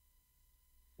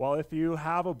Well, if you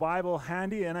have a Bible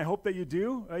handy, and I hope that you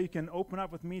do, you can open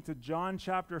up with me to John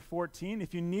chapter 14.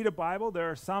 If you need a Bible,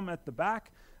 there are some at the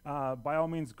back. By all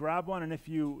means, grab one. And if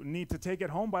you need to take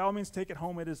it home, by all means, take it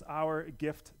home. It is our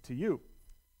gift to you.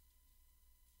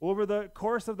 Over the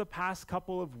course of the past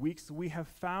couple of weeks, we have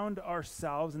found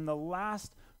ourselves in the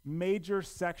last major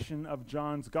section of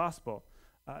John's Gospel.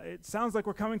 It sounds like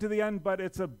we're coming to the end, but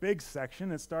it's a big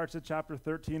section. It starts at chapter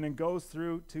 13 and goes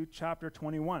through to chapter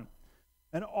 21.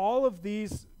 And all of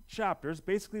these chapters,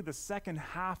 basically the second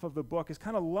half of the book, is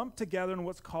kind of lumped together in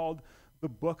what's called the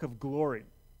Book of Glory.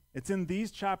 It's in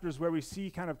these chapters where we see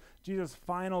kind of Jesus'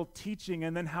 final teaching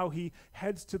and then how he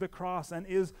heads to the cross and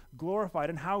is glorified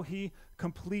and how he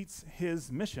completes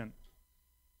his mission.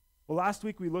 Well, last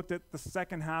week we looked at the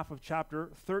second half of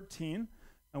chapter 13,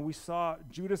 and we saw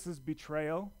Judas's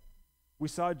betrayal. We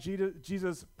saw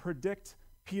Jesus predict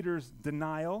Peter's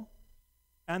denial.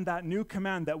 And that new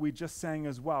command that we just sang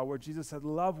as well, where Jesus said,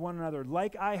 love one another.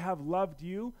 Like I have loved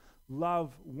you,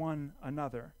 love one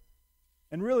another.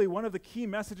 And really, one of the key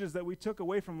messages that we took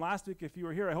away from last week, if you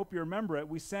were here, I hope you remember it.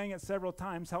 We sang it several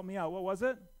times. Help me out. What was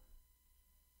it?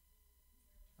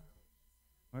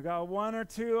 I got one or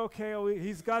two. Okay,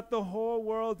 he's got the whole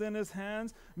world in his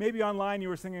hands. Maybe online you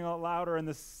were singing out louder in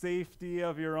the safety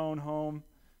of your own home.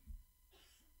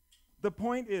 The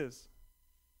point is,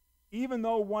 even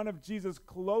though one of Jesus'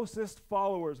 closest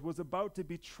followers was about to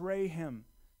betray him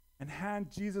and hand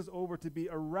Jesus over to be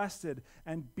arrested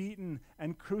and beaten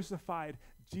and crucified,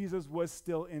 Jesus was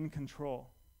still in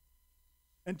control.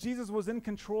 And Jesus was in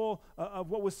control of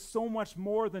what was so much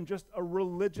more than just a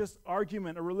religious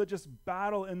argument, a religious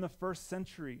battle in the first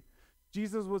century.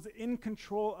 Jesus was in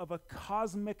control of a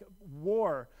cosmic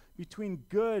war between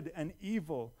good and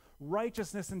evil,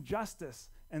 righteousness and justice,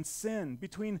 and sin,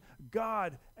 between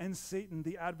God and Satan,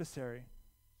 the adversary.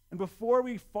 And before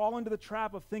we fall into the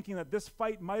trap of thinking that this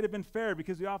fight might have been fair,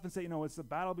 because we often say, it's a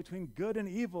battle between good and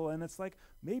evil, and it's like,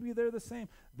 maybe they're the same.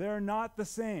 They're not the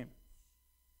same.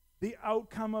 The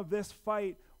outcome of this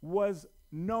fight was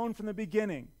known from the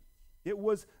beginning. It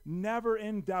was never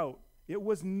in doubt. It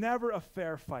was never a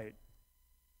fair fight.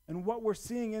 And what we're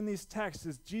seeing in these texts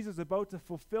is Jesus about to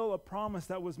fulfill a promise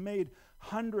that was made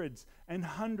hundreds and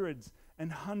hundreds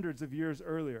and hundreds of years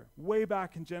earlier, way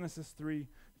back in Genesis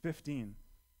 3:15.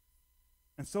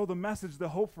 And so the message, the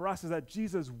hope for us is that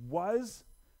Jesus was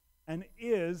and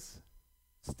is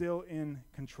still in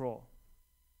control.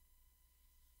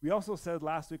 We also said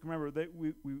last week, remember, that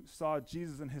we saw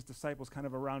Jesus and his disciples kind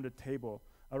of around a table,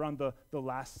 around the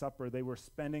Last Supper. They were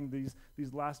spending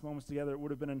these last moments together. It would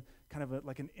have been kind of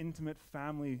like an intimate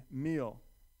family meal.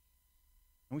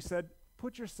 And we said,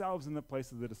 put yourselves in the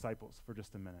place of the disciples for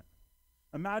just a minute.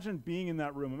 Imagine being in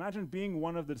that room. Imagine being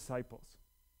one of the disciples.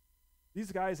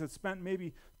 These guys had spent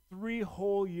maybe 3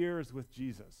 whole years with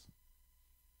Jesus,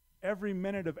 every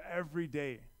minute of every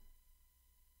day.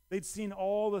 They'd seen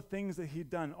all the things that he'd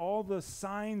done, all the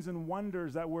signs and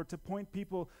wonders that were to point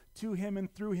people to him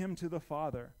and through him to the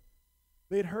Father.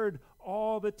 They'd heard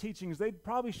all the teachings. They'd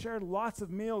probably shared lots of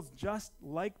meals just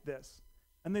like this.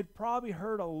 And they'd probably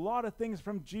heard a lot of things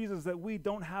from Jesus that we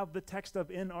don't have the text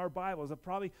of in our Bibles. They're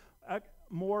probably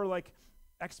more like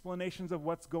explanations of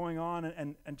what's going on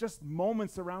and just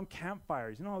moments around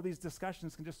campfires. You know how these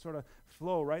discussions can just sort of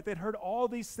flow, right? They'd heard all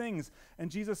these things,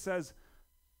 and Jesus says,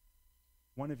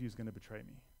 one of you is going to betray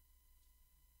me.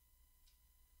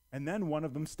 And then one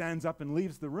of them stands up and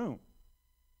leaves the room.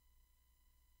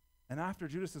 And after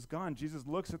Judas is gone, Jesus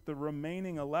looks at the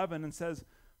remaining 11 and says,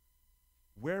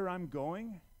 where I'm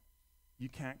going, you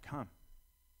can't come.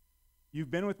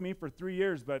 You've been with me for 3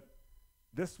 years, but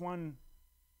this one,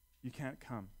 you can't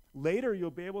come. Later, you'll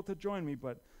be able to join me,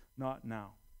 but not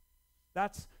now.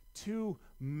 That's 2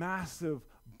 massive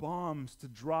bombs to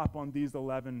drop on these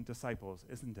 11 disciples,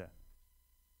 isn't it?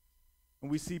 And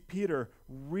we see Peter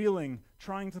reeling,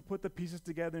 trying to put the pieces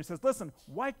together. And he says, listen,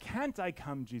 why can't I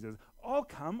come, Jesus? I'll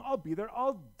come. I'll be there.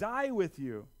 I'll die with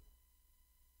you.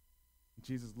 And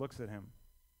Jesus looks at him,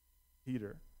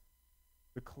 Peter,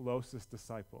 the closest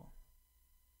disciple,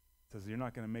 says, you're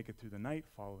not going to make it through the night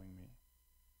following me.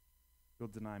 You'll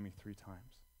deny me 3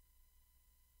 times.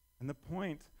 And the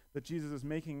point that Jesus is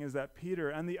making is that Peter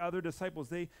and the other disciples,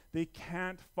 they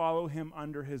can't follow him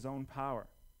under his own power.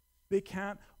 They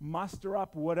can't muster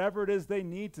up whatever it is they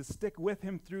need to stick with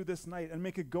him through this night and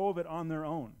make a go of it on their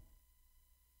own.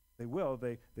 They will.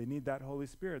 They need that Holy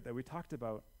Spirit that we talked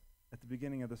about at the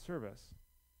beginning of the service.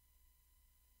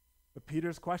 But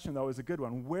Peter's question, though, is a good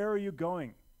one. Where are you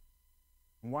going?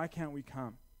 And why can't we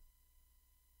come?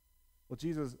 Well,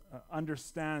 Jesus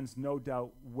understands, no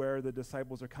doubt, where the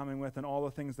disciples are coming with and all the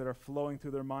things that are flowing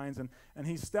through their minds. And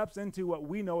he steps into what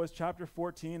we know as chapter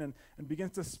 14 and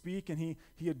begins to speak, and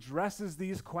he addresses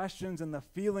these questions and the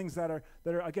feelings that are,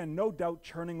 again, no doubt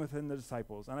churning within the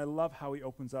disciples. And I love how he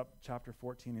opens up chapter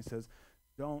 14. He says,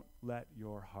 "Don't let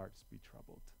your hearts be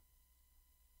troubled."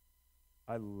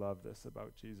 I love this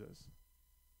about Jesus.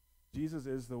 Jesus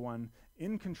is the one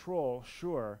in control,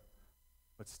 sure,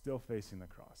 but still facing the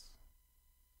cross.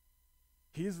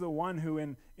 He's the one who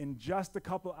in just a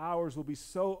couple hours will be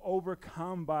so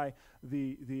overcome by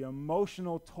the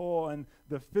emotional toll and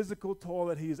the physical toll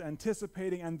that he's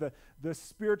anticipating and the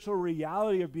spiritual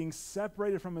reality of being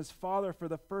separated from his Father for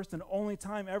the first and only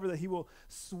time ever, that he will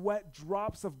sweat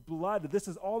drops of blood. This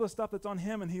is all the stuff that's on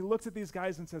him, and he looks at these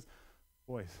guys and says,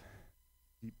 "Boys,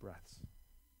 deep breaths.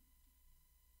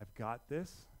 I've got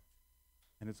this,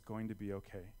 and it's going to be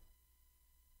okay."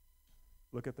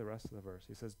 Look at the rest of the verse.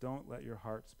 He says, "Don't let your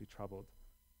hearts be troubled.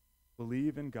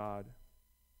 Believe in God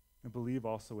and believe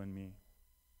also in me."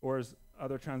 Or as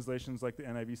other translations like the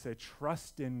NIV say,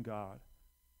 "Trust in God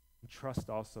and trust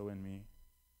also in me."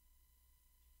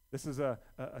 This is a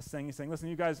saying. He's saying, listen,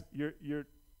 you guys, you're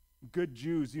good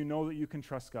Jews. You know that you can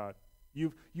trust God.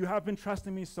 You have been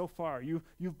trusting me so far.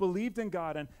 You've believed in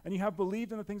God, and you have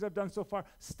believed in the things I've done so far.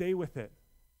 Stay with it.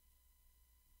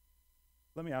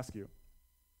 Let me ask you,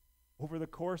 over the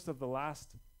course of the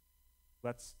last,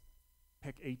 let's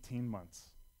pick 18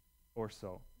 months or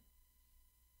so,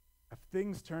 have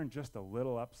things turned just a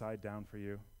little upside down for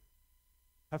you?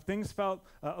 Have things felt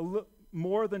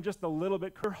more than just a little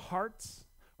bit, your hearts,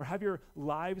 or have your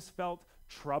lives felt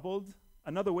troubled?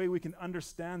 Another way we can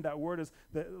understand that word is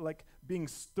like being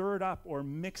stirred up or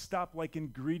mixed up like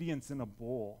ingredients in a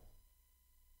bowl.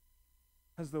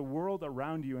 Has the world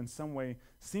around you in some way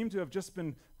seemed to have just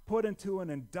been put into an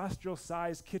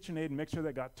industrial-sized KitchenAid mixture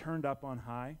that got turned up on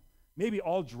high? Maybe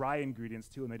all dry ingredients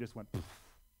too, and they just went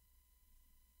poof.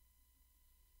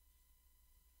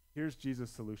 Here's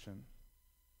Jesus' solution.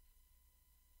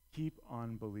 Keep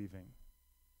on believing.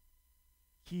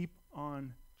 Keep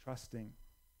on trusting.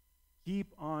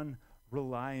 Keep on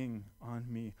relying on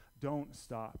me. Don't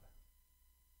stop.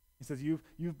 He says,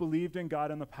 you've believed in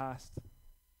God in the past.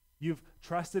 You've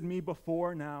trusted me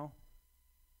before now.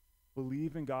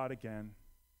 Believe in God again.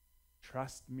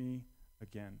 Trust me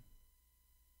again.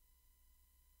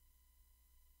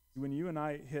 When you and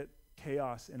I hit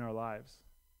chaos in our lives,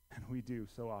 and we do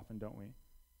so often, don't we?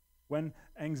 When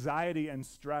anxiety and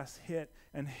stress hit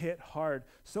hard,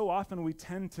 so often we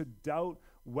tend to doubt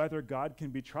whether God can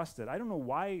be trusted. I don't know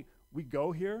why we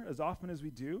go here as often as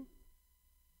we do.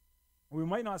 We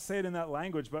might not say it in that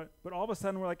language, but all of a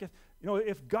sudden we're like,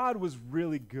 if God was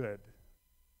really good,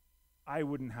 I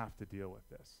wouldn't have to deal with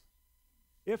this.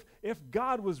 If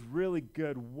God was really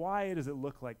good, why does it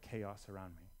look like chaos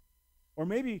around me? Or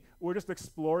maybe we're just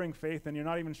exploring faith and you're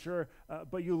not even sure,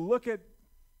 but you look at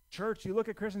church, you look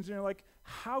at Christians, and you're like,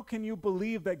 how can you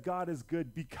believe that God is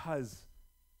good because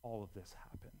all of this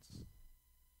happens?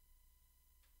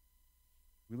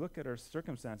 We look at our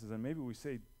circumstances and maybe we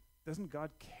say, doesn't God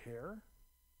care?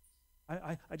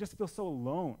 I just feel so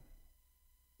alone.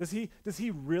 Does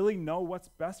he really know what's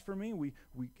best for me? We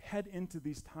head into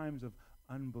these times of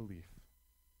unbelief.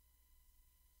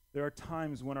 There are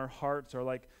times when our hearts are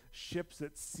like ships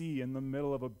at sea in the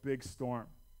middle of a big storm.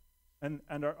 And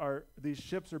these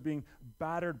ships are being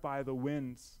battered by the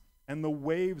winds and the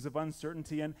waves of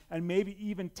uncertainty and maybe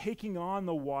even taking on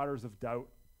the waters of doubt.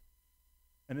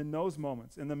 And in those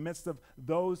moments, in the midst of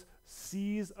those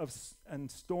seas and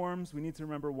storms, we need to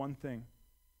remember one thing.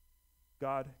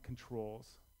 God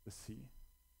controls the sea.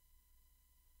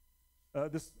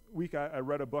 This week I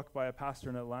read a book by a pastor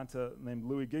in Atlanta named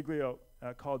Louis Giglio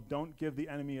called "Don't Give the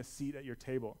Enemy a Seat at Your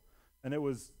Table." And it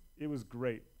was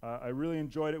great. I really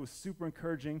enjoyed it. It was super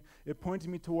encouraging. It pointed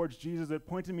me towards Jesus. It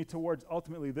pointed me towards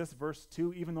ultimately this verse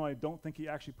too, even though I don't think he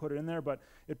actually put it in there, but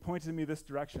it pointed me this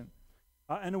direction.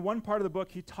 And in one part of the book,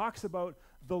 he talks about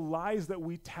the lies that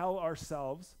we tell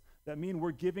ourselves that mean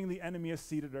we're giving the enemy a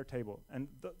seat at our table. And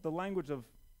the language of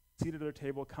seat at our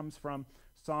table comes from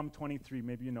Psalm 23.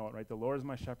 Maybe you know it, right? The Lord is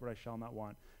my shepherd, I shall not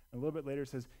want. And a little bit later it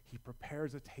says, he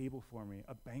prepares a table for me,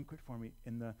 a banquet for me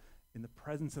in the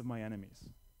presence of my enemies.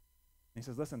 And he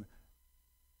says, listen,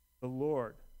 the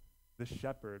Lord, the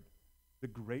shepherd, the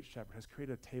great shepherd, has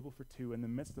created a table for two in the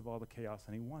midst of all the chaos,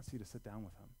 and he wants you to sit down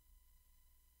with him.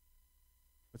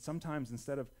 But sometimes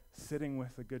instead of sitting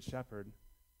with the good shepherd,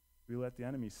 we let the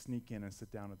enemy sneak in and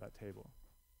sit down at that table.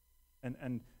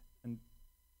 And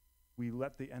we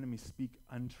let the enemy speak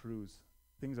untruths,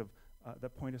 things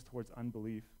that point us towards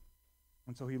unbelief.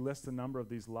 And so he lists a number of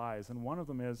these lies, and one of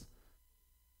them is,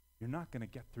 you're not going to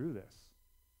get through this.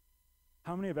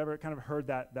 How many have ever kind of heard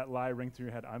that lie ring through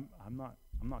your head? I'm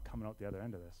not coming out the other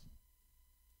end of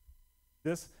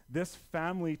this. This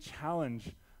family challenge,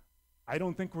 I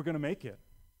don't think we're going to make it.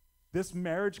 This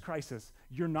marriage crisis,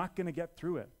 you're not going to get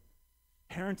through it.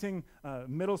 Parenting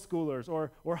middle schoolers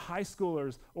or high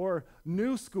schoolers or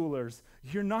new schoolers,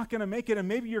 you're not going to make it, and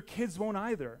maybe your kids won't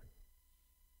either.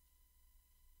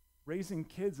 Raising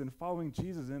kids and following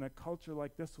Jesus in a culture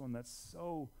like this one that's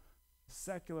so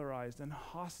secularized and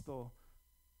hostile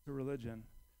to religion,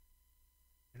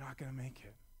 you're not going to make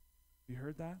it. You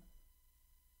heard that?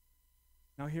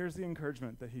 Now here's the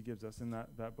encouragement that he gives us in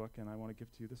that book, and I want to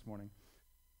give to you this morning.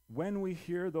 When we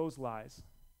hear those lies,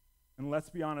 and let's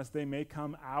be honest, they may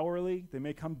come hourly, they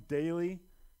may come daily,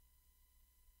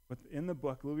 but in the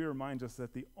book, Louis reminds us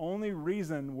that the only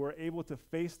reason we're able to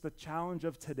face the challenge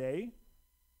of today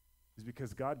is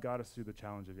because God got us through the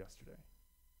challenge of yesterday.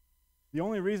 The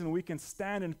only reason we can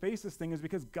stand and face this thing is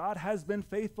because God has been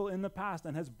faithful in the past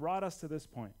and has brought us to this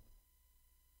point.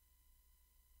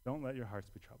 Don't let your hearts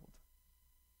be troubled.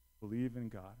 Believe in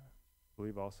God.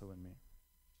 Believe also in me.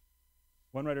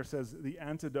 One writer says, the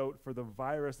antidote for the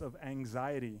virus of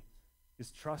anxiety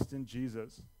is trust in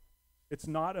Jesus. It's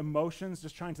not emotions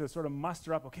just trying to sort of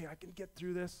muster up, okay, I can get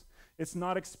through this. It's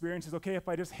not experiences, okay, if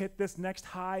I just hit this next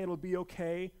high, it'll be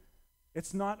okay.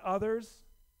 It's not others,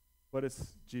 but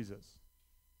it's Jesus.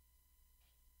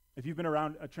 If you've been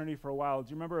around at Trinity for a while, do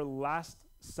you remember last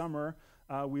summer,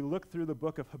 we looked through the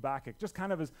book of Habakkuk, just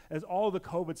kind of as all the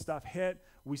COVID stuff hit,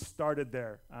 we started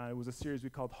there. It was a series we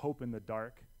called Hope in the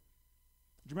Dark.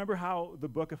 Do you remember how the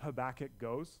book of Habakkuk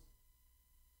goes?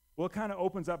 Well, it kind of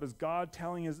opens up as God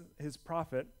telling his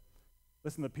prophet,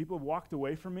 listen, the people have walked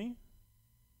away from me,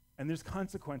 and there's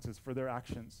consequences for their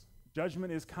actions.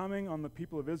 Judgment is coming on the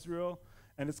people of Israel,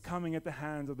 and it's coming at the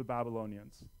hands of the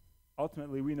Babylonians.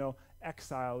 Ultimately, we know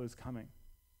exile is coming.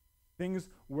 Things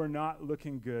were not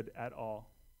looking good at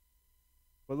all.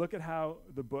 But look at how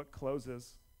the book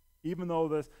closes. Even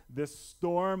though this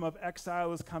storm of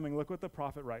exile is coming, look what the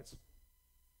prophet writes.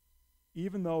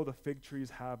 Even though the fig trees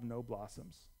have no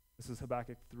blossoms. This is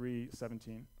Habakkuk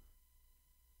 3:17.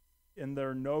 And there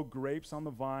are no grapes on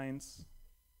the vines,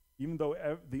 even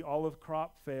though the olive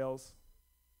crop fails,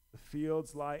 the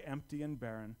fields lie empty and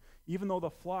barren. Even though the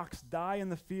flocks die in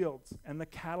the fields and the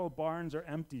cattle barns are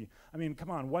empty. I mean, come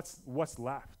on, what's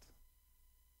left?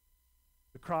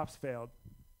 The crops failed.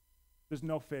 There's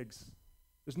no figs.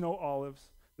 There's no olives.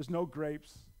 There's no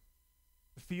grapes.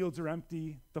 The fields are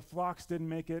empty. The flocks didn't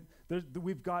make it.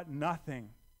 We've got nothing.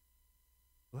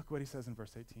 Look what he says in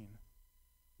verse 18.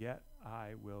 Yet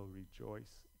I will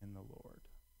rejoice in the Lord.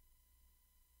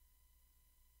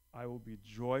 I will be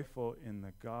joyful in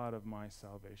the God of my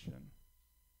salvation.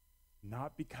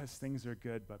 Not because things are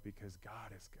good, but because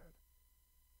God is good.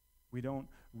 We don't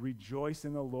rejoice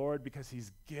in the Lord because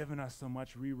he's given us so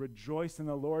much. We rejoice in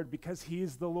the Lord because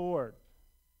he's the Lord.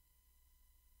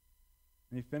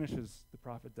 And he finishes, the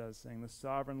prophet does, saying, the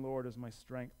sovereign Lord is my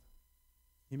strength.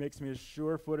 He makes me as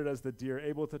sure-footed as the deer,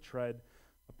 able to tread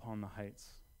upon the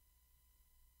heights.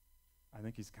 I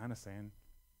think he's kind of saying,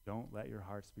 don't let your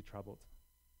hearts be troubled.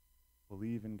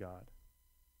 Believe in God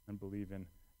and believe in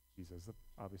Jesus.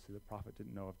 Obviously, the prophet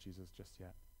didn't know of Jesus just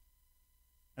yet.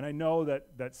 And I know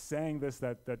that saying this,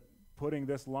 that putting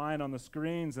this line on the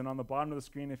screens and on the bottom of the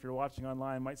screen if you're watching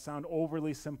online might sound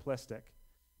overly simplistic.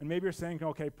 And maybe you're saying,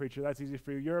 okay, preacher, that's easy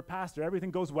for you. You're a pastor.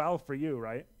 Everything goes well for you,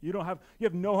 right? You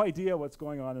have no idea what's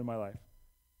going on in my life.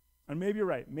 And maybe you're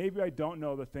right. Maybe I don't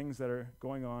know the things that are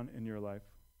going on in your life.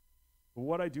 But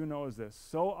what I do know is this.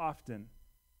 So often,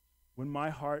 when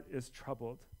my heart is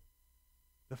troubled,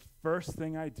 the first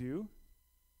thing I do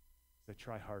is I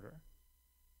try harder.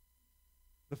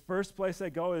 The first place I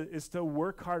go is to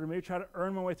work harder, maybe try to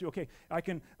earn my way through. Okay,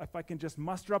 if I can just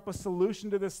muster up a solution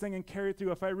to this thing and carry it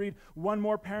through. If I read one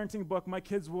more parenting book, my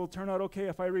kids will turn out okay.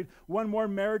 If I read one more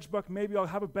marriage book, maybe I'll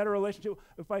have a better relationship.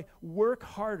 If I work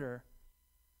harder,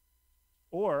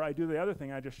 or I do the other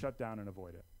thing, I just shut down and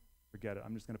avoid it. Forget it.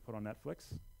 I'm just going to put on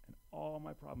Netflix, and all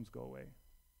my problems go away.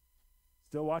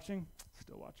 Still watching?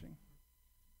 Still watching.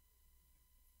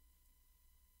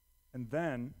 And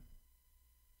then,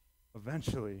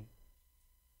 eventually,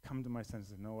 come to my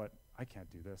senses, you know what? I can't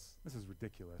do this. This is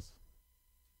ridiculous.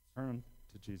 Turn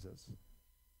to Jesus.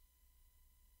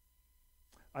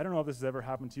 I don't know if this has ever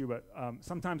happened to you, but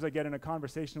sometimes I get in a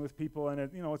conversation with people, and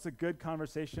it's a good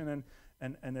conversation,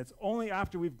 and it's only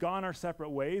after we've gone our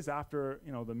separate ways, after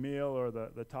the meal or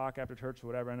the talk after church or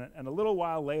whatever, and a little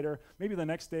while later, maybe the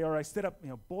next day, or I sit up,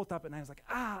 bolt up at night, I was like,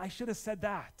 I should have said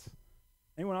that.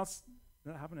 Anyone else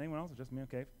Did that happen to anyone else or just me?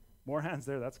 Okay. More hands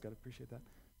there. That's good. Appreciate that.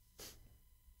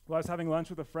 Well, I was having lunch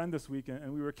with a friend this week,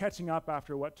 and we were catching up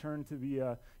after what turned to be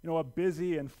a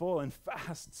busy and full and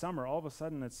fast summer. All of a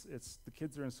sudden, it's the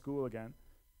kids are in school again.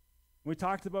 We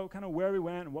talked about kind of where we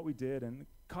went and what we did and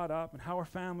caught up and how our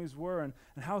families were and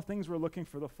how things were looking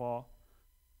for the fall.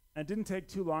 And it didn't take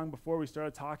too long before we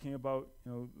started talking about,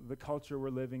 the culture we're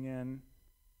living in,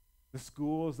 the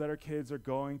schools that our kids are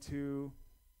going to,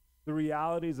 the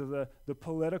realities of the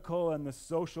political and the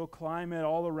social climate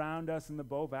all around us in the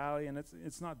Bow Valley, and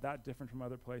it's not that different from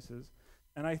other places.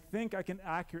 And I think I can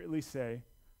accurately say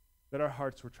that our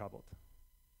hearts were troubled.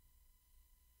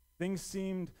 Things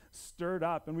seemed stirred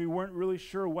up, and we weren't really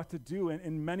sure what to do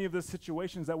in many of the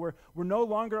situations that were no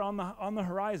longer on the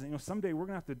horizon. Someday we're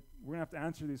gonna have to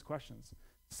answer these questions.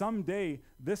 Someday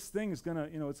this thing is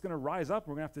gonna rise up.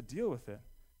 We're gonna have to deal with it.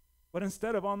 But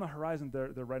instead of on the horizon,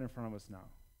 they're right in front of us now.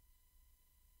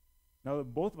 Now,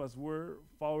 both of us were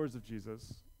followers of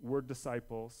Jesus. We're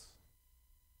disciples.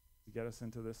 To get us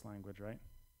into this language, right?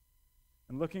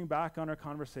 And looking back on our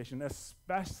conversation,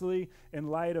 especially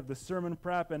in light of the sermon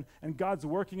prep and God's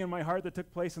working in my heart that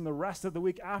took place in the rest of the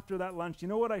week after that lunch, you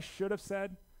know what I should have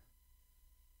said?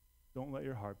 Don't let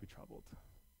your heart be troubled.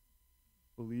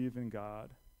 Believe in God.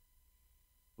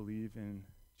 Believe in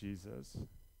Jesus.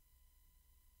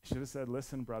 I should have said,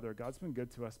 listen, brother, God's been good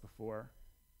to us before,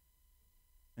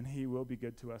 and he will be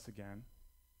good to us again.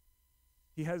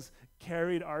 He has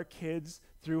carried our kids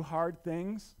through hard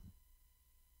things,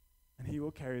 and he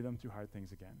will carry them through hard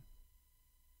things again.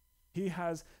 He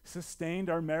has sustained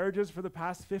our marriages for the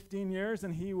past 15 years,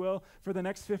 and he will for the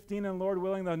next 15, and Lord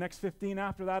willing, the next 15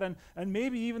 after that, and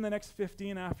maybe even the next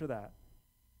 15 after that.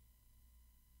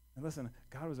 And listen,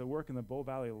 God was at work in the Bow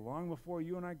Valley long before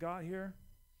you and I got here.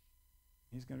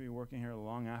 He's going to be working here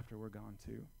long after we're gone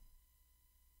too.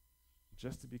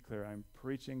 Just to be clear, I'm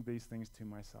preaching these things to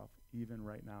myself, even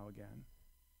right now again.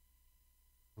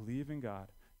 Believe in God.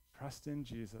 Trust in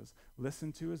Jesus,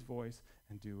 listen to his voice,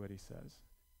 and do what he says.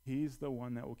 He's the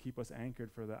one that will keep us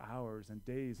anchored for the hours and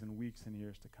days and weeks and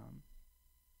years to come.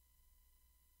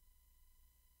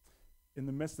 In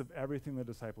the midst of everything the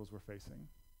disciples were facing,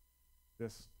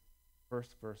 this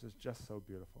first verse is just so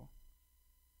beautiful.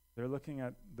 They're looking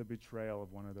at the betrayal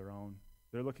of one of their own.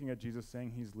 They're looking at Jesus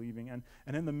saying he's leaving. And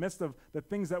in the midst of the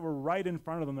things that were right in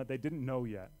front of them that they didn't know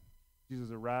yet,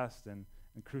 Jesus' arrest and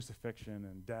crucifixion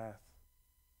and death,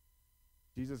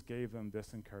 Jesus gave them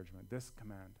this encouragement, this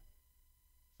command.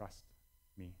 Trust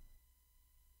me.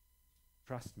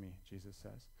 Trust me, Jesus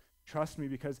says. Trust me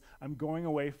because I'm going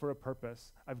away for a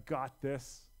purpose. I've got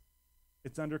this.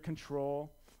 It's under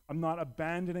control. I'm not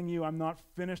abandoning you. I'm not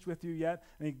finished with you yet.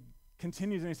 And he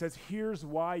continues and he says, here's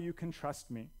why you can trust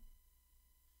me.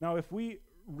 Now, if we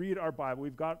read our Bible,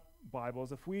 we've got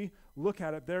Bibles. If we look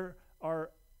at it, there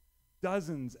are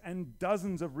dozens and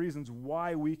dozens of reasons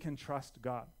why we can trust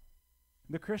God.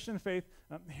 The Christian faith,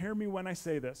 hear me when I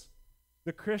say this,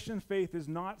 the Christian faith is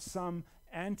not some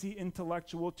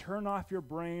anti-intellectual, turn off your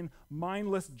brain,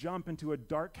 mindless jump into a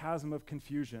dark chasm of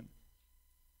confusion.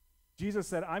 Jesus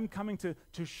said, I'm coming to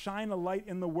shine a light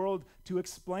in the world, to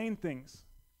explain things,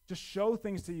 to show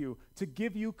things to you, to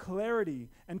give you clarity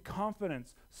and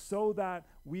confidence so that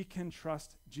we can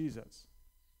trust Jesus.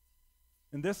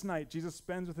 And this night, Jesus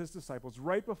spends with his disciples.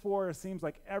 Right before it seems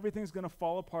like everything's going to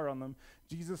fall apart on them,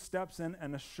 Jesus steps in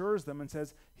and assures them and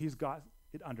says he's got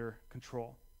it under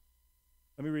control.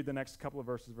 Let me read the next couple of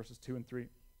verses 2 and 3.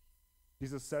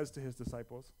 Jesus says to his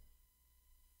disciples,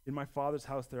 in my Father's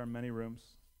house there are many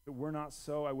rooms. If it were not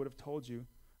so, I would have told you.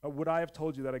 Would I have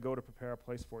told you that I go to prepare a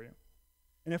place for you?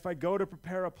 And if I go to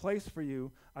prepare a place for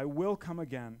you, I will come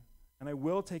again, and I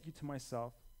will take you to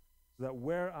myself, so that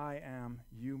where I am,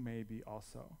 you may be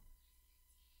also.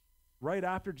 Right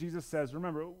after Jesus says,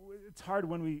 remember, it's hard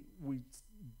when we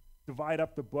divide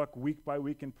up the book week by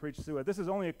week and preach through it. This is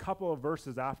only a couple of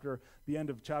verses after the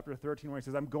end of chapter 13 where he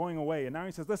says, I'm going away. And now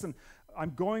he says, listen,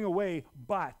 I'm going away,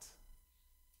 but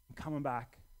I'm coming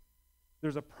back.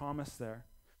 There's a promise there.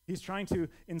 He's trying to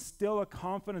instill a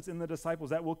confidence in the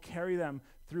disciples that will carry them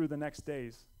through the next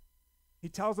days. He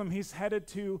tells them he's headed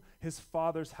to his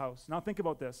Father's house. Now think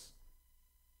about this.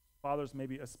 Fathers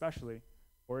maybe especially,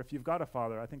 or if you've got a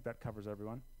father, I think that covers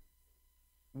everyone.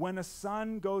 When a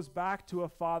son goes back to a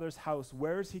father's house,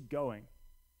 where is he going?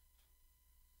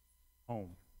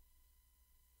 Home.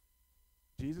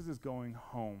 Jesus is going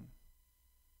home.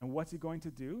 And what's he going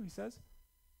to do, he says?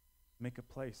 Make a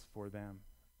place for them,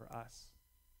 for us.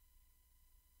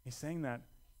 He's saying that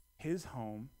his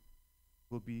home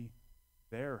will be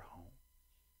their home.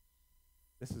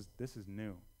 This is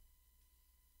new.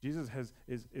 Jesus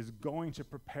is going to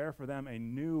prepare for them a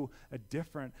new, a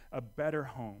different, a better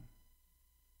home.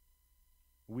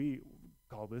 We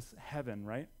call this heaven,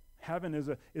 right? Heaven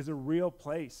is a real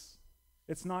place.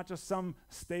 It's not just some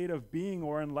state of being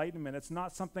or enlightenment. It's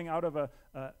not something out of a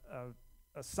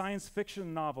science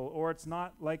fiction novel, or it's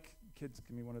not like, kids,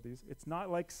 give me one of these. It's not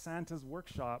like Santa's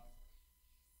workshop.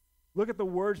 Look at the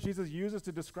words Jesus uses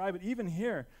to describe it. Even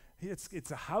here,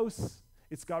 it's a house.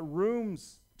 It's got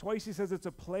rooms. Twice he says it's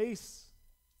a place.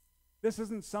 This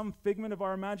isn't some figment of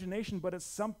our imagination, but it's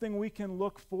something we can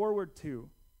look forward to.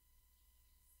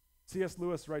 C.S.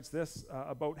 Lewis writes this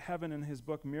about heaven in his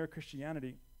book, Mere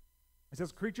Christianity. He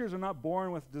says, creatures are not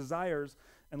born with desires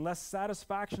unless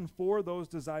satisfaction for those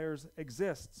desires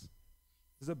exists.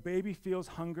 As a baby feels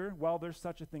hunger, well, there's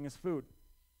such a thing as food.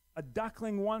 A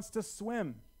duckling wants to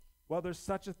swim, well, there's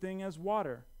such a thing as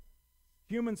water.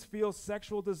 Humans feel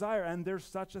sexual desire, and there's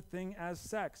such a thing as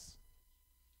sex.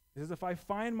 He says, if I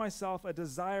find myself a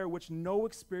desire which no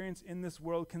experience in this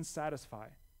world can satisfy,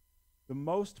 the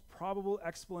most probable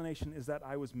explanation is that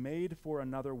I was made for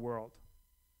another world.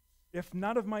 If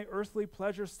none of my earthly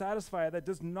pleasures satisfy it, that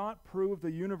does not prove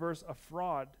the universe a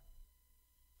fraud.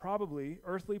 Probably,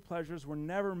 earthly pleasures were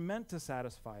never meant to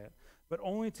satisfy it, but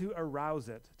only to arouse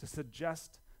it, to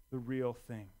suggest the real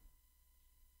thing.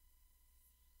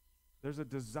 There's a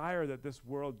desire that this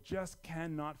world just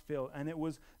cannot fill, and it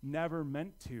was never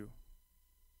meant to.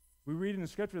 We read in the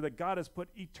scripture that God has put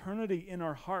eternity in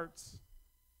our hearts.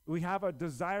 We have a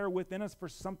desire within us for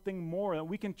something more, that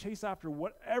we can chase after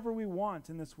whatever we want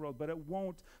in this world, but it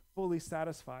won't fully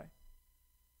satisfy.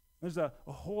 There's a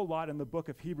whole lot in the book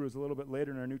of Hebrews a little bit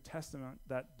later in our New Testament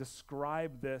that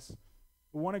describe this.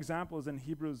 One example is in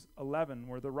Hebrews 11,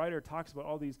 where the writer talks about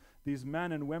all these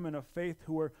men and women of faith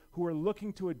who are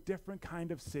looking to a different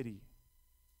kind of city.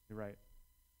 You're right.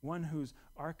 One whose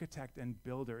architect and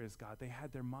builder is God. They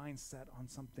had their minds set on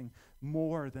something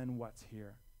more than what's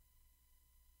here.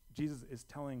 Jesus is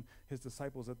telling his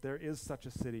disciples that there is such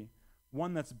a city,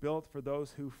 one that's built for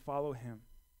those who follow him.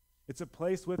 It's a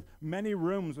place with many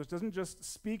rooms, which doesn't just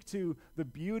speak to the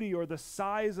beauty or the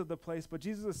size of the place, but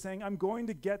Jesus is saying, I'm going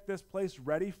to get this place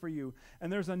ready for you,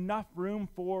 and there's enough room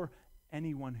for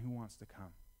anyone who wants to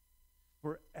come.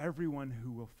 For everyone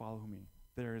who will follow me,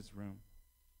 there is room.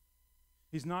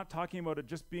 He's not talking about it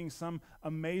just being some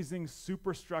amazing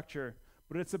superstructure,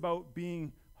 but it's about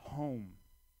being home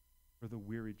for the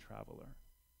weary traveler.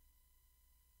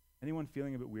 Anyone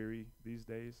feeling a bit weary these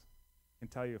days? I can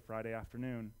tell you, Friday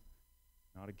afternoon,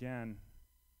 not again.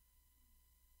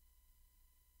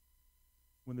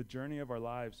 When the journey of our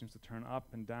lives seems to turn up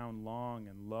and down long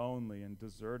and lonely and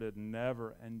deserted,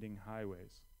 never-ending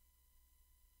highways,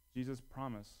 Jesus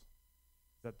promised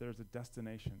that there's a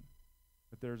destination,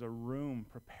 that there's a room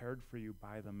prepared for you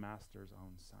by the Master's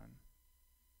own Son.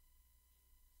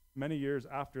 Many years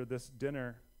after this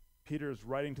dinner, Peter's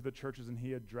writing to the churches, and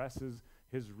he addresses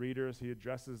his readers, he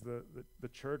addresses the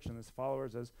church and his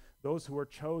followers as those who are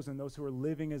chosen, those who are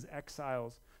living as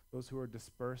exiles, those who are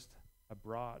dispersed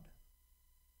abroad.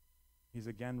 He's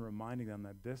again reminding them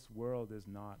that this world is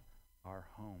not our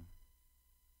home.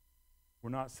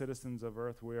 We're not citizens of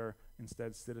earth, we are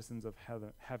instead citizens of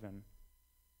heaven.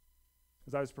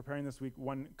 As I was preparing this week,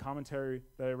 one commentary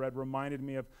that I read reminded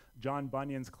me of John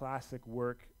Bunyan's classic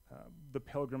work, The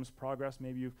Pilgrim's Progress.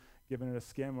 Maybe you've given it a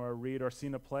skim or a read or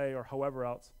seen a play or however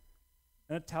else.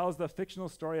 And it tells the fictional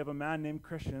story of a man named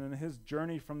Christian and his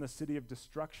journey from the city of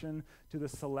destruction to the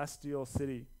celestial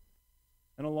city.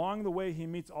 And along the way, he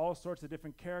meets all sorts of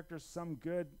different characters, some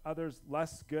good, others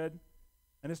less good.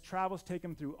 And his travels take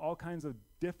him through all kinds of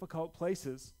difficult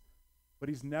places, but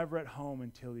he's never at home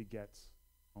until he gets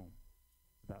home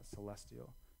to that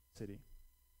celestial city.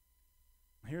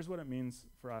 Here's what it means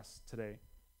for us today.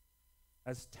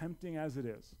 As tempting as it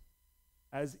is,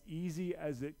 as easy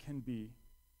as it can be,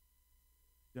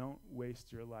 don't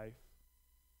waste your life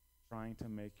trying to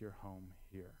make your home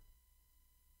here.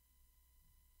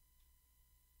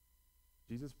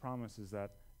 Jesus promises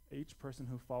that each person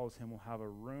who follows him will have a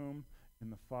room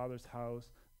in the Father's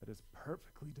house that is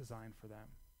perfectly designed for them.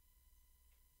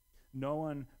 No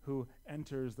one who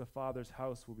enters the Father's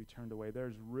house will be turned away.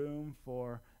 There's room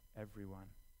for everyone.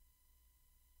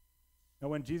 Now,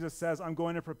 when Jesus says, I'm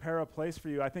going to prepare a place for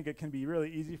you, I think it can be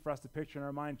really easy for us to picture in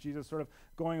our mind Jesus sort of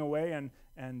going away and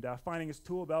finding his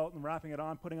tool belt and wrapping it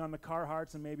on, putting on the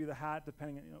Carhartts and maybe the hat,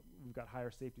 depending on, we've got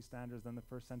higher safety standards than the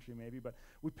first century maybe, but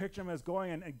we picture him as going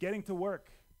and getting to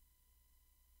work.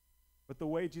 But the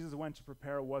way Jesus went to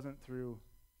prepare wasn't through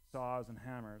saws and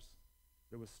hammers.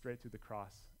 It was straight through the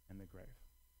cross and the grave.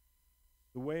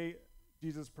 The way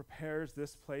Jesus prepares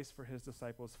this place for his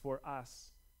disciples, for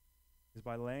us, is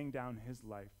by laying down his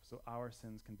life so our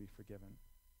sins can be forgiven.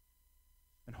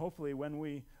 And hopefully when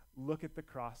we look at the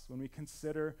cross, when we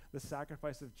consider the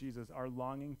sacrifice of Jesus, our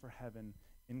longing for heaven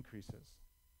increases.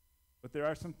 But there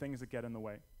are some things that get in the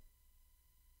way.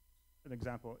 An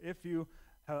example, if you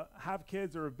have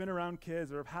kids or have been around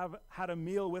kids or have had a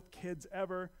meal with kids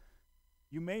ever,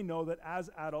 you may know that as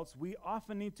adults, we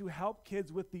often need to help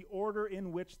kids with the order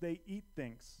in which they eat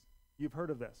things. You've heard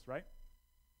of this, right?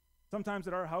 Sometimes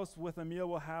at our house with a meal,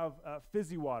 we'll have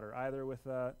fizzy water, either with,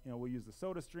 we'll use the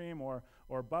Soda Stream or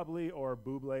bubbly or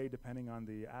Buble, depending on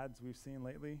the ads we've seen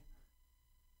lately.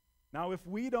 Now, if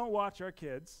we don't watch our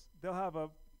kids, they'll have a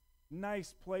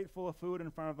nice plate full of food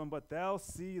in front of them, but they'll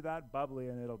see that bubbly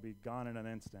and it'll be gone in an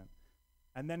instant.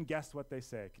 And then guess what they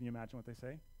say? Can you imagine what they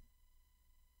say?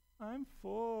 I'm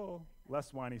full.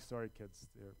 Less whiny, sorry kids,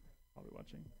 they're probably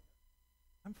watching.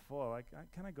 I'm full,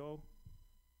 can I go?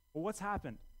 Well, what's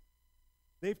happened?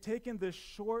 They've taken this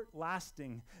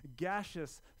short-lasting,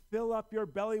 gaseous, fill up your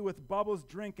belly with bubbles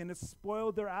drink, and it's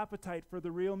spoiled their appetite for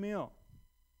the real meal.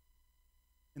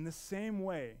 In the same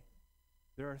way,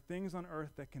 there are things on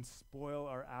earth that can spoil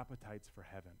our appetites for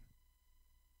heaven.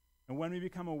 And when we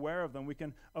become aware of them, we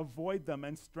can avoid them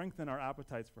and strengthen our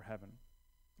appetites for heaven.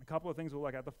 A couple of things we'll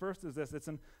look at. The first is this: it's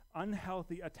an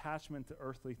unhealthy attachment to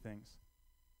earthly things.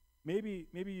 Maybe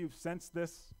you've sensed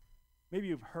this. Maybe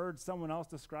you've heard someone else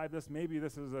describe this. Maybe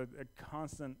this is a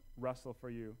constant wrestle for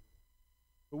you.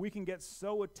 But we can get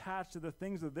so attached to the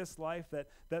things of this life that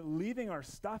leaving our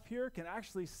stuff here can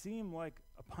actually seem like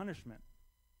a punishment.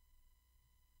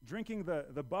 Drinking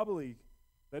the bubbly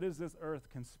that is this earth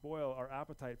can spoil our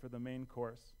appetite for the main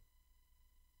course.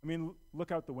 I mean,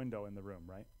 look out the window in the room,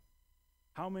 right?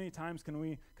 How many times can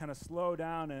we kind of slow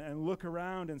down and look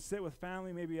around and sit with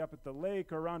family, maybe up at the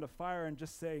lake or around a fire, and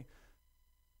just say,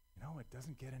 no, it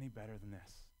doesn't get any better than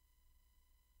this.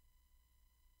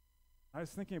 I was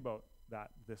thinking about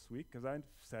that this week because I've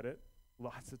said it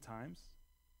lots of times.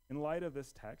 In light of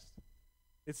this text,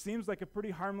 it seems like a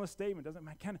pretty harmless statement, doesn't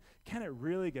it? Can it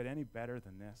really get any better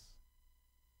than this?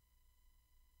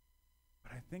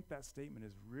 But I think that statement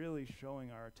is really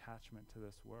showing our attachment to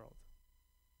this world.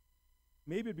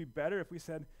 Maybe it'd be better if we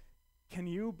said, can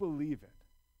you believe it?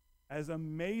 As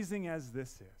amazing as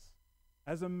this is,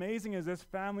 as amazing as this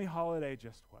family holiday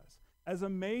just was, as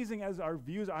amazing as our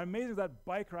views are, amazing as that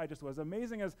bike ride just was,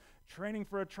 amazing as training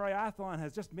for a triathlon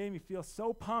has just made me feel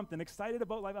so pumped and excited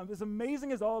about life, as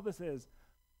amazing as all of this is,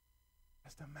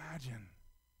 just imagine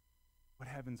what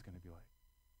heaven's going to be like.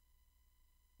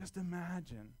 Just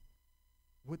imagine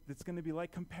what it's going to be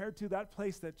like compared to that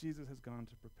place that Jesus has gone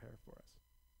to prepare for us.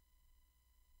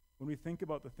 When we think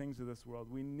about the things of this world,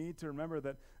 we need to remember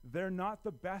that they're not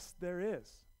the best there is.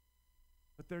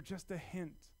 But they're just a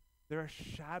hint. They're a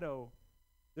shadow.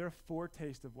 They're a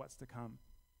foretaste of what's to come.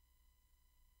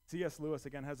 C.S. Lewis,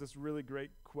 again, has this really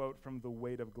great quote from The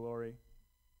Weight of Glory.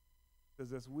 It says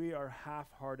this: we are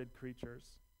half-hearted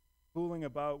creatures, fooling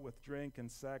about with drink and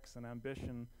sex and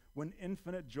ambition when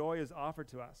infinite joy is offered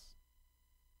to us.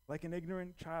 Like an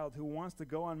ignorant child who wants to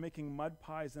go on making mud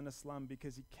pies in a slum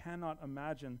because he cannot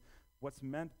imagine what's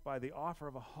meant by the offer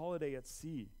of a holiday at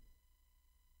sea.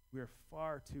 We are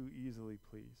far too easily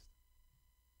pleased.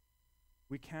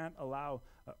 We can't allow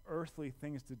earthly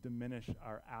things to diminish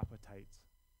our appetites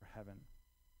for heaven.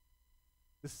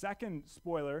 The second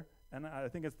spoiler, and I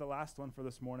think it's the last one for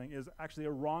this morning, is actually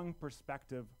a wrong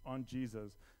perspective on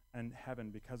Jesus and heaven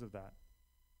because of that.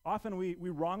 Often we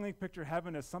wrongly picture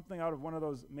heaven as something out of one of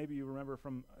those, maybe you remember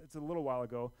from, it's a little while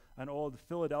ago, an old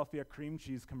Philadelphia cream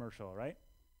cheese commercial, right?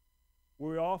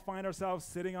 Where we all find ourselves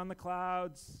sitting on the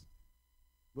clouds,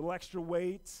 little extra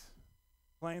weight,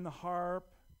 playing the harp,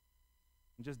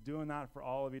 and just doing that for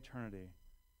all of eternity.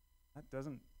 That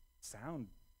doesn't sound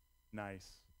nice.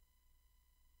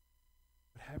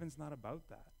 But heaven's not about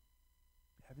that.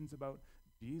 Heaven's about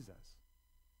Jesus.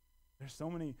 There's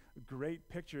so many great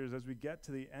pictures as we get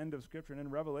to the end of Scripture and in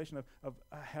Revelation of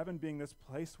heaven being this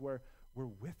place where we're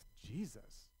with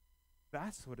Jesus.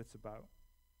 That's what it's about.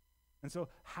 And so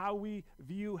how we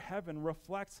view heaven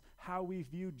reflects how we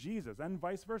view Jesus, and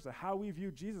vice versa. How we view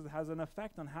Jesus has an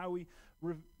effect on how we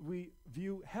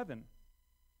view heaven.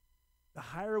 The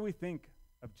higher we think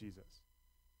of Jesus,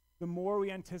 the more we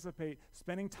anticipate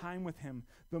spending time with him,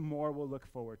 the more we'll look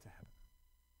forward to heaven.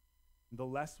 And the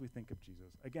less we think of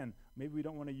Jesus. Again, maybe we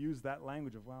don't want to use that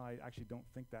language of, well, I actually don't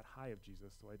think that high of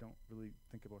Jesus, so I don't really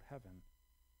think about heaven.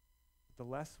 But the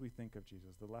less we think of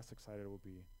Jesus, the less excited we'll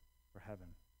be for heaven.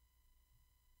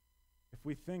 If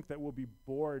we think that we'll be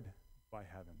bored by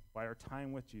heaven, by our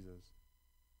time with Jesus,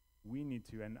 we need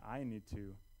to, and I need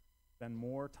to, spend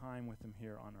more time with him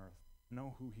here on earth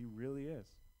know who he really is,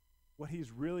 what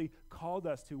he's really called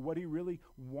us to, what he really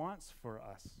wants for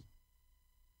us.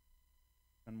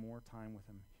 Spend more time with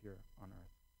him here on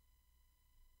earth.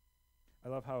 I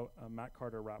love how Matt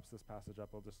Carter wraps this passage up.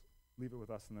 I'll just leave it with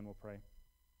us and then we'll pray.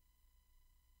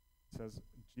 It says,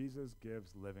 Jesus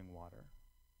gives living water.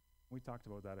 We talked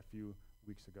about that a few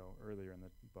weeks ago, earlier in the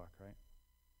book, right?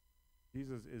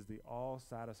 Jesus is the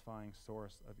all-satisfying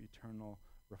source of eternal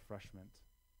refreshment.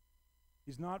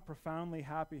 He's not profoundly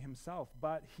happy himself,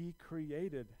 but he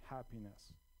created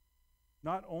happiness.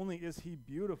 Not only is he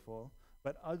beautiful,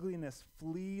 but ugliness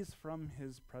flees from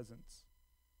his presence.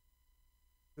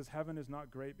 Because heaven is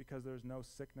not great because there's no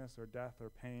sickness or death or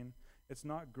pain. It's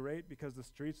not great because the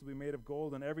streets will be made of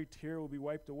gold and every tear will be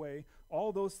wiped away.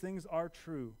 All those things are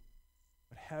true.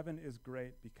 But heaven is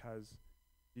great because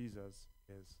Jesus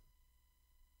is.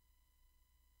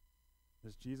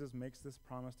 As Jesus makes this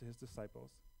promise to his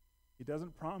disciples, he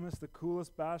doesn't promise the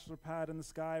coolest bachelor pad in the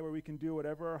sky where we can do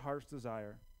whatever our hearts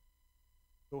desire.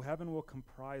 Though heaven will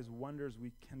comprise wonders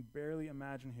we can barely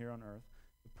imagine here on earth,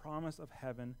 the promise of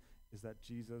heaven is that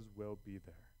Jesus will be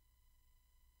there.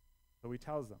 So he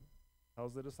tells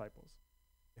the disciples,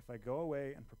 if I go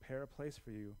away and prepare a place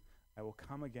for you, I will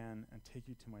come again and take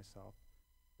you to myself,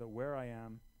 so that where I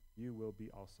am, you will be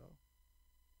also.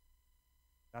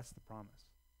 That's the promise.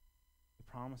 The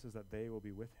promise is that they will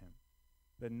be with him,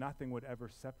 that nothing would ever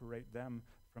separate them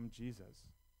from Jesus.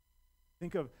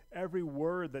 Think of every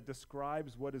word that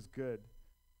describes what is good: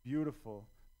 beautiful,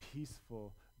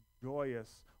 peaceful,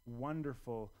 joyous,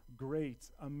 wonderful, great,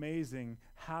 amazing,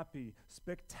 happy,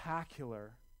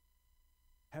 spectacular.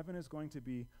 Heaven is going to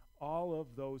be all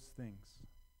of those things,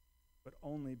 but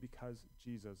only because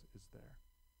Jesus is there.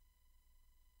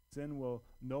 Sin will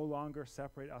no longer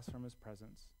separate us from his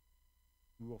presence.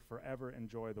 We will forever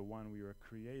enjoy the one we were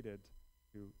created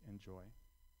to enjoy.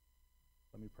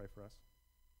 Let me pray for us.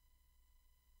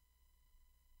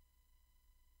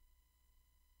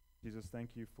 Jesus,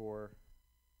 thank you for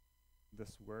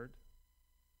this word.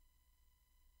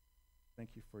 Thank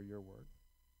you for your word.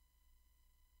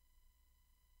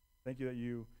 Thank you that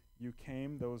you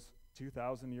came those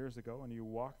 2,000 years ago and you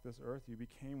walked this earth. You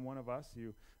became one of us.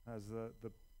 You, as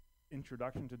the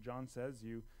introduction to John says,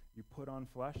 you put on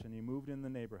flesh and you moved in the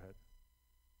neighborhood.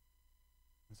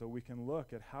 And so we can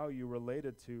look at how you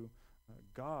related to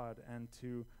God and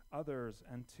to others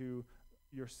and to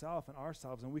yourself and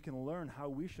ourselves, and we can learn how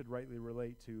we should rightly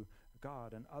relate to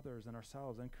God and others and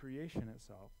ourselves and creation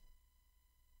itself.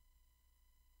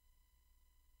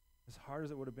 As hard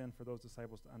as it would have been for those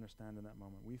disciples to understand in that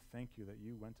moment, we thank you that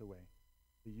you went away,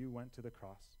 that you went to the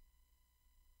cross.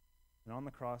 And on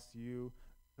the cross, you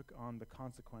took on the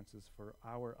consequences for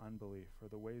our unbelief, for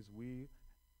the ways we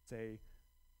say,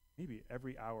 maybe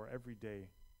every hour, every day,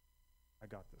 I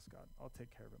got this, God. I'll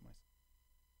take care of it myself.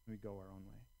 And we go our own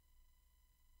way.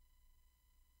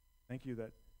 Thank you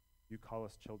that you call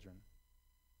us children.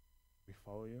 We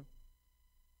follow you.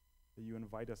 That you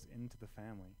invite us into the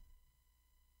family.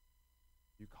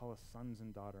 You call us sons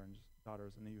and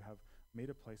daughters, and that you have made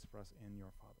a place for us in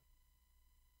your Father.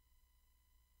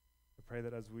 I pray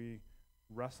that as we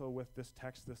wrestle with this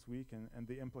text this week and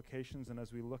the implications, and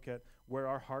as we look at where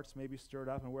our hearts may be stirred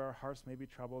up and where our hearts may be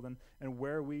troubled and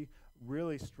where we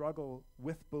really struggle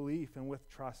with belief and with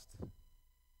trust,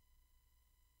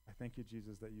 I thank you,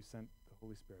 Jesus, that you sent the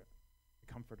Holy Spirit,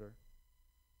 the Comforter,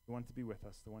 the one to be with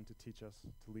us, the one to teach us,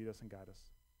 to lead us and guide us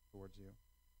towards you.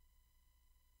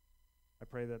 I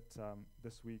pray that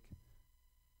this week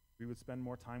we would spend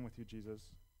more time with you, Jesus.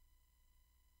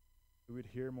 We would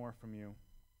hear more from you,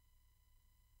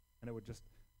 and it would just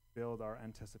build our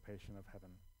anticipation of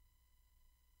heaven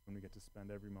when we get to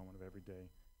spend every moment of every day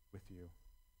with you.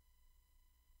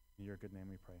 In your good name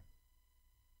we pray.